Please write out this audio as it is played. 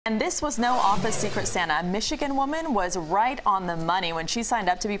And this was no office Secret Santa. A Michigan woman was right on the money when she signed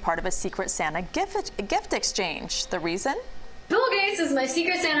up to be part of a Secret Santa gift exchange. The reason? Bill Gates is my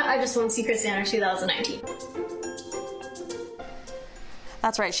Secret Santa. I just won Secret Santa 2019.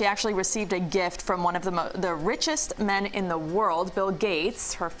 That's right. She actually received a gift from one of the richest men in the world, Bill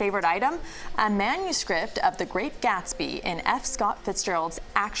Gates. Her favorite item, a manuscript of The Great Gatsby in F. Scott Fitzgerald's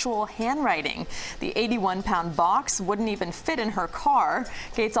actual handwriting. The 81-pound box wouldn't even fit in her car.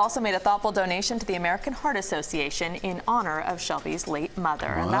 Gates also made a thoughtful donation to the American Heart Association in honor of Shelby's late mother.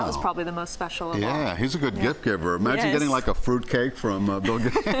 Wow. And that was probably the most special of all. Yeah, he's a good gift giver. Imagine getting like a fruitcake from Bill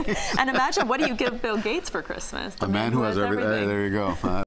Gates. And imagine, what do you give Bill Gates for Christmas? The man who has everything. There you go.